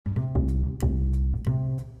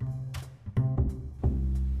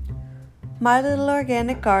My Little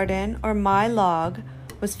Organic Garden, or My Log,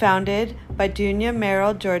 was founded by Dunya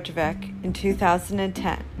Merrill Georgievic in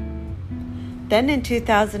 2010. Then in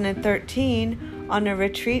 2013, on a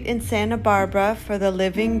retreat in Santa Barbara for the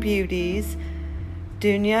Living Beauties,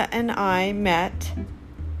 Dunya and I met.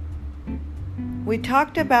 We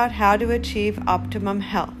talked about how to achieve optimum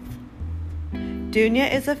health.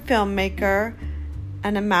 Dunya is a filmmaker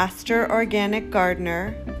and a master organic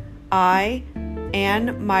gardener. I,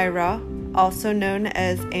 Anne Myra, also known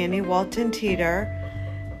as Annie Walton Teeter,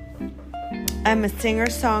 I'm a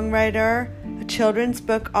singer-songwriter, a children's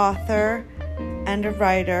book author, and a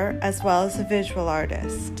writer, as well as a visual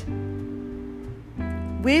artist.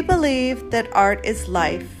 We believe that art is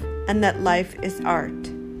life and that life is art.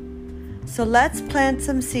 So let's plant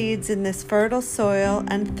some seeds in this fertile soil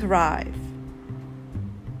and thrive.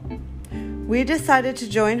 We decided to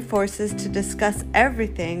join forces to discuss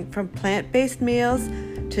everything from plant-based meals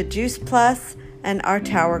to Juice Plus and our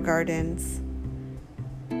tower gardens.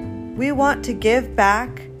 We want to give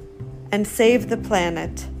back and save the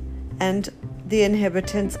planet and the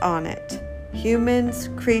inhabitants on it, humans,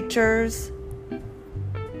 creatures.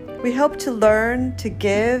 We hope to learn, to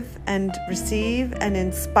give and receive, and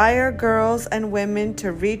inspire girls and women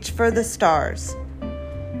to reach for the stars.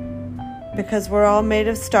 Because we're all made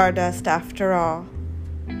of stardust after all.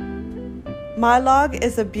 My Log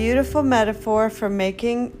is a beautiful metaphor for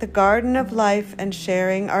making the garden of life and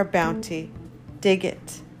sharing our bounty. Dig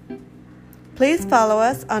it. Please follow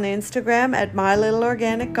us on Instagram at My Little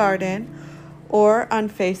Organic Garden, or on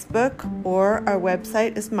Facebook, or our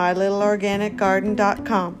website is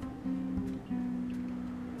mylittleorganicgarden.com.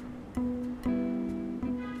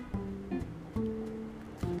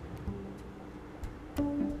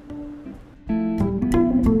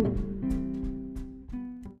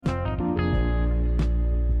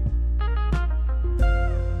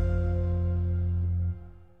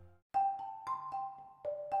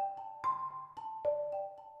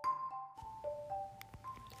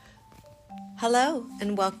 Hello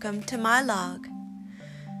and welcome to My Log.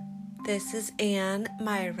 This is Anne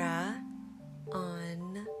Myra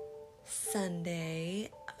on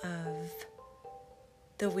Sunday of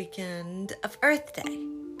the weekend of Earth Day.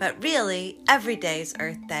 But really, every day is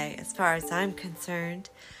Earth Day as far as I'm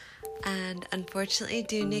concerned. And unfortunately,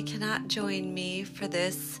 Dunya cannot join me for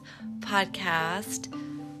this podcast,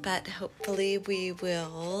 but hopefully we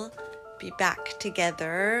will be back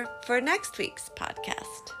together for next week's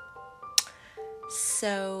podcast.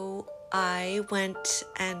 So I went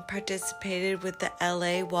and participated with the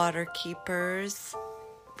LA Waterkeepers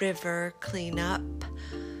river cleanup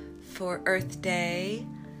for Earth Day,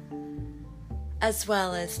 as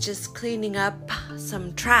well as just cleaning up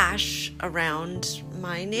some trash around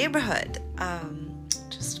my neighborhood,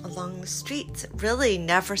 just along the streets. It really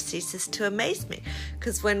never ceases to amaze me,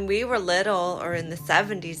 because when we were little, or in the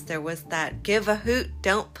 70s, there was that give a hoot,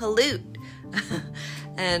 don't pollute,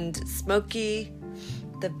 and Smokey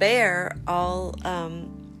the Bear, all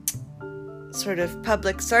sort of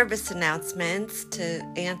public service announcements to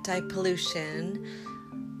anti-pollution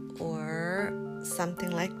or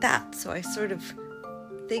something like that. So I sort of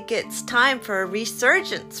think it's time for a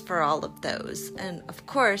resurgence for all of those. And of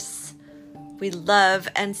course, we love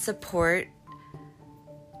and support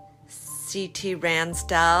C.T.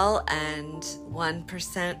 Ransdell and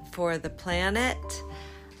 1% for the Planet,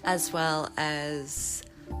 as well as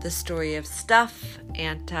the Story of Stuff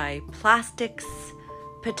anti-plastics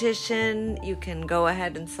petition. You can go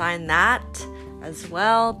ahead and sign that as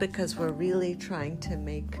well, because we're really trying to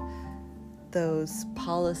make those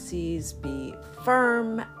policies be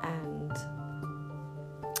firm. And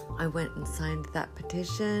I went and signed that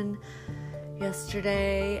petition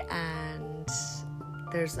yesterday. And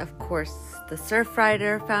there's, of course, the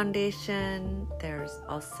Surfrider Foundation. There's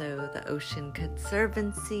also the Ocean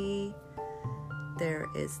Conservancy. There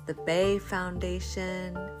is the Bay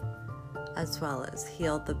Foundation, as well as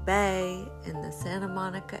Heal the Bay in the Santa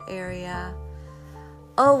Monica area.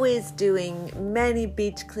 Always doing many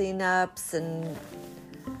beach cleanups and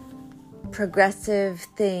progressive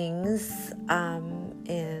things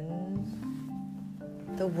in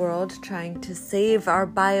the world, trying to save our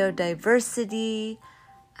biodiversity.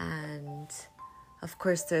 And of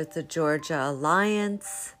course, there's the Georgia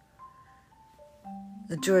Alliance,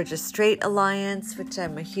 the Georgia Strait Alliance, which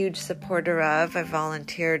I'm a huge supporter of. I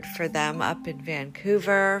volunteered for them up in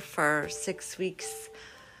Vancouver for 6 weeks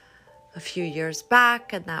a few years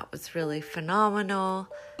back, and that was really phenomenal,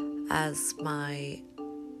 as my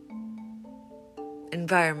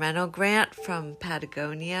environmental grant from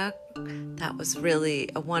Patagonia that was really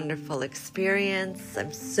a wonderful experience.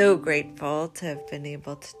 I'm so grateful to have been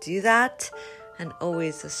able to do that, and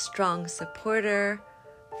always a strong supporter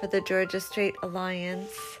for the Georgia Strait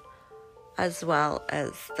Alliance, as well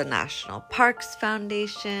as the National Parks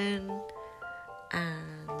Foundation.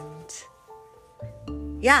 And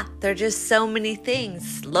yeah, there are just so many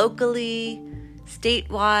things locally,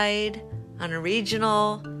 statewide, on a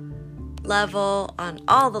regional level, on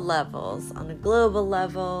all the levels, on a global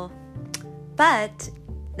level. But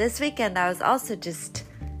this weekend I was also just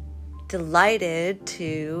delighted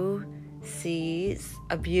to see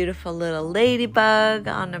a beautiful little ladybug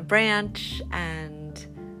on a branch and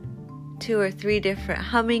 2 or 3 different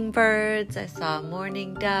hummingbirds. I saw a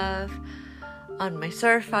mourning dove. On my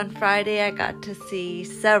surf on Friday, I got to see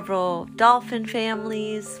several dolphin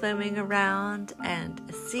families swimming around and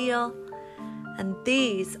a seal. And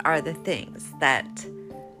these are the things that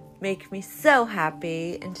make me so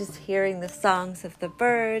happy, and just hearing the songs of the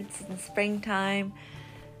birds in springtime,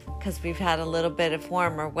 because we've had a little bit of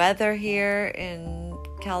warmer weather here in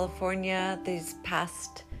California these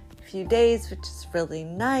past few days, which is really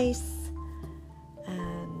nice.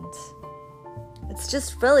 And it's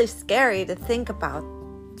just really scary to think about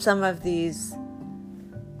some of these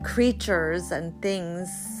creatures and things,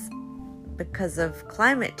 because of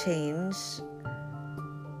climate change,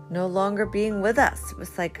 no longer being with us. It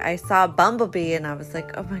was like I saw a bumblebee and I was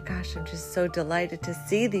like, oh my gosh, I'm just so delighted to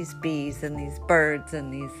see these bees and these birds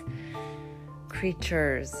and these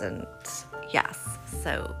creatures. And yes,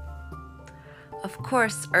 so of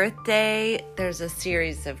course, Earth Day, there's a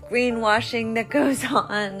series of greenwashing that goes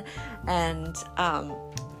on, and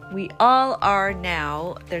we all are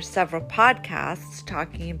now, there's several podcasts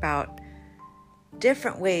talking about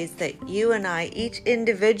different ways that you and I each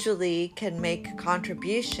individually can make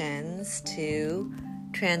contributions to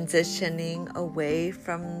transitioning away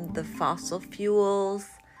from the fossil fuels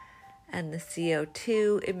and the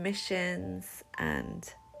CO2 emissions. And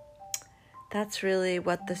that's really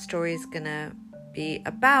what the story is going to be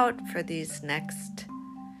about for these next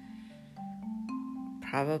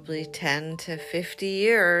probably 10 to 50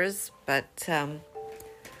 years. But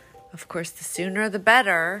of course, the sooner the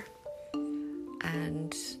better.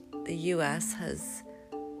 And the U.S. has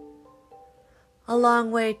a long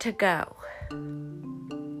way to go.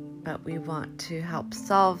 But we want to help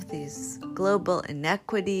solve these global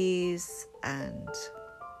inequities, and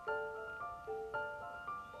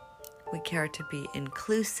we care to be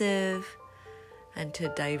inclusive and to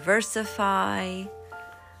diversify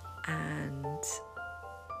and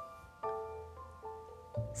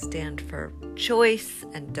stand for choice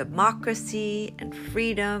and democracy and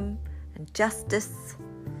freedom and justice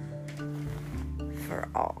for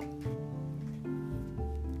all.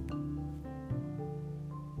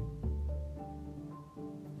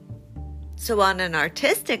 So on an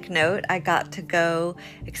artistic note, I got to go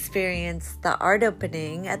experience the art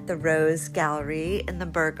opening at the Rose Gallery in the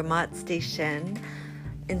Bergamot Station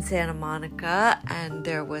in Santa Monica, and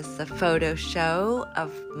there was a photo show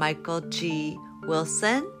of Michael G.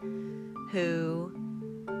 Wilson, who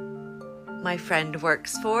my friend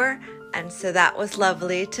works for. And so that was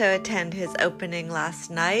lovely to attend his opening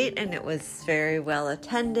last night, and it was very well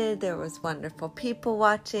attended. There was wonderful people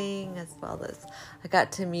watching, as well as I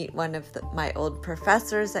got to meet one of my old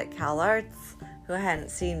professors at CalArts, who I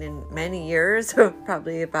hadn't seen in many years,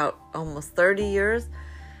 probably about almost 30 years,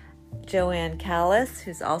 Joanne Callis,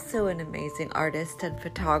 who's also an amazing artist and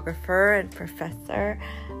photographer and professor.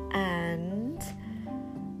 And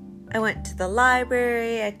I went to the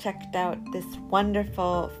library. I checked out this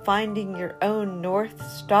wonderful Finding Your Own North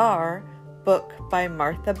Star book by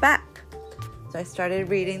Martha Beck. So I started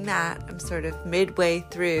reading that. I'm sort of midway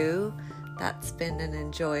through. That's been an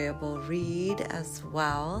enjoyable read as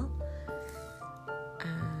well.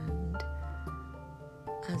 And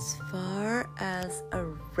as far as a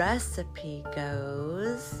recipe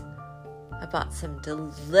goes, I bought some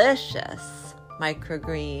delicious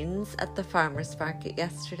microgreens at the farmer's market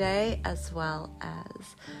yesterday, as well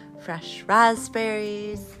as fresh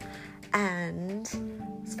raspberries. And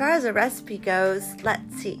as far as a recipe goes,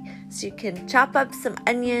 let's see. So you can chop up some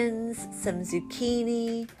onions, some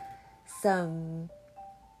zucchini, some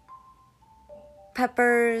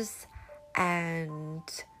peppers, and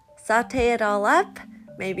saute it all up,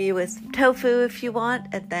 maybe with some tofu if you want,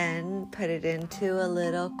 and then put it into a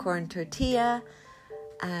little corn tortilla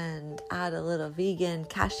and add a little vegan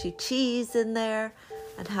cashew cheese in there,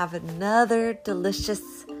 and have another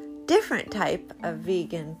delicious, different type of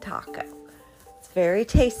vegan taco. It's very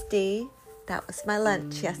tasty. That was my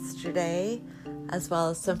lunch yesterday, as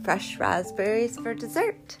well as some fresh raspberries for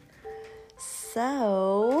dessert.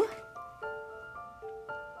 So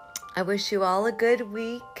I wish you all a good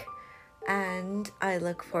week, and I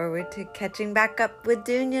look forward to catching back up with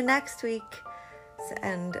Dunya next week.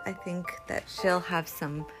 And I think that she'll have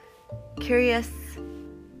some curious,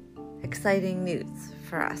 exciting news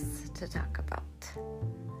for us to talk about.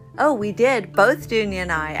 Oh, we did. Both Dunya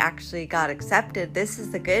and I actually got accepted. This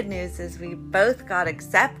is the good news, is we both got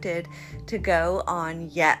accepted to go on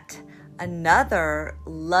yet another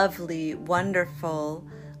lovely, wonderful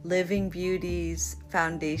Living Beauties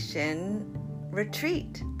Foundation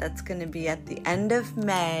retreat. That's going to be at the end of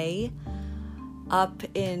May up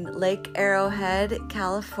in Lake Arrowhead,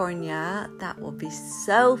 California. That will be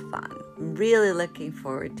so fun. I'm really looking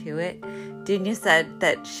forward to it. Dunya said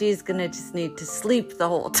that she's going to just need to sleep the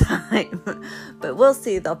whole time. But we'll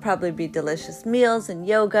see. There'll probably be delicious meals and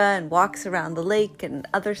yoga and walks around the lake and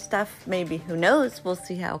other stuff. Maybe, who knows? We'll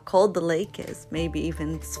see how cold the lake is. Maybe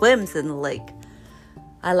even swims in the lake.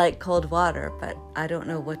 I like cold water, but I don't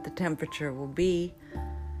know what the temperature will be,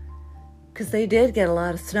 because they did get a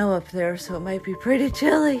lot of snow up there, so it might be pretty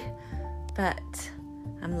chilly. But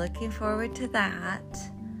I'm looking forward to that.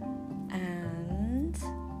 And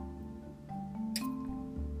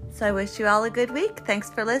so I wish you all a good week.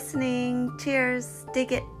 Thanks for listening. Cheers.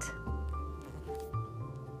 Dig it.